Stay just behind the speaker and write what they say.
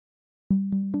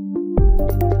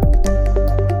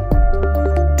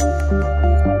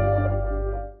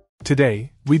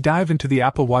Today, we dive into the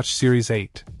Apple Watch Series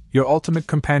 8, your ultimate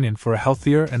companion for a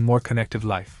healthier and more connected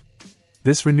life.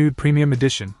 This renewed premium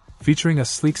edition, featuring a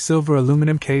sleek silver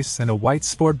aluminum case and a white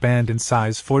sport band in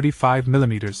size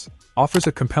 45mm, offers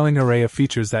a compelling array of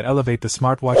features that elevate the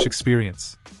smartwatch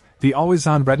experience. The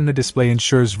always-on Retina display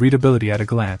ensures readability at a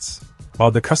glance,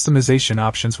 while the customization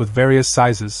options with various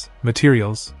sizes,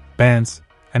 materials, bands,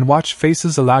 and watch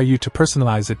faces allow you to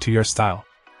personalize it to your style.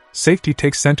 Safety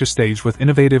takes center stage with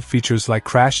innovative features like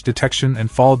crash detection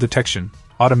and fall detection,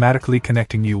 automatically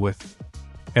connecting you with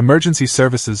emergency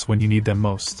services when you need them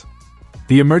most.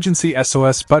 The Emergency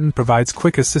SOS button provides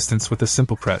quick assistance with a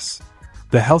simple press.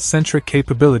 The health-centric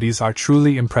capabilities are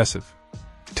truly impressive.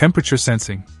 Temperature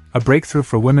sensing, a breakthrough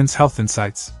for women's health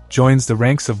insights, joins the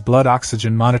ranks of blood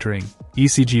oxygen monitoring,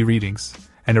 ECG readings,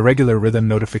 and irregular rhythm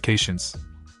notifications.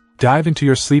 Dive into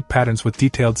your sleep patterns with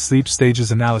detailed sleep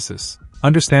stages analysis,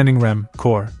 understanding REM,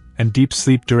 core, and deep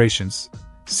sleep durations.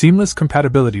 Seamless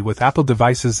compatibility with Apple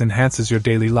devices enhances your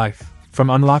daily life, from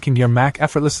unlocking your Mac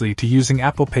effortlessly to using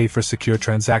Apple Pay for secure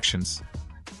transactions.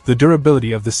 The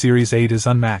durability of the Series 8 is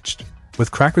unmatched,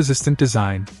 with crack-resistant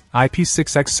design,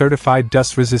 IP6X certified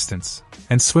dust resistance,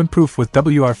 and swim-proof with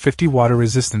WR50 water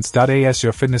resistance. As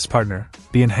your fitness partner,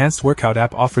 the enhanced workout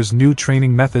app offers new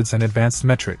training methods and advanced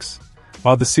metrics,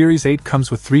 while the Series 8 comes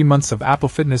with 3 months of Apple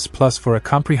Fitness Plus for a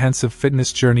comprehensive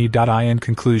fitness journey. In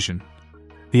conclusion,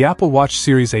 the Apple Watch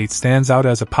Series 8 stands out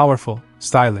as a powerful,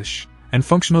 stylish, and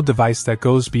functional device that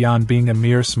goes beyond being a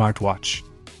mere smartwatch.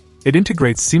 It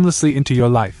integrates seamlessly into your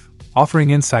life,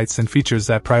 offering insights and features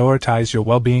that prioritize your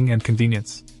well-being and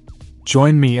convenience.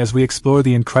 Join me as we explore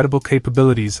the incredible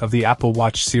capabilities of the Apple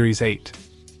Watch Series 8.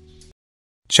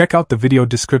 Check out the video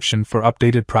description for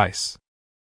updated price.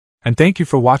 And thank you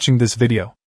for watching this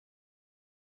video.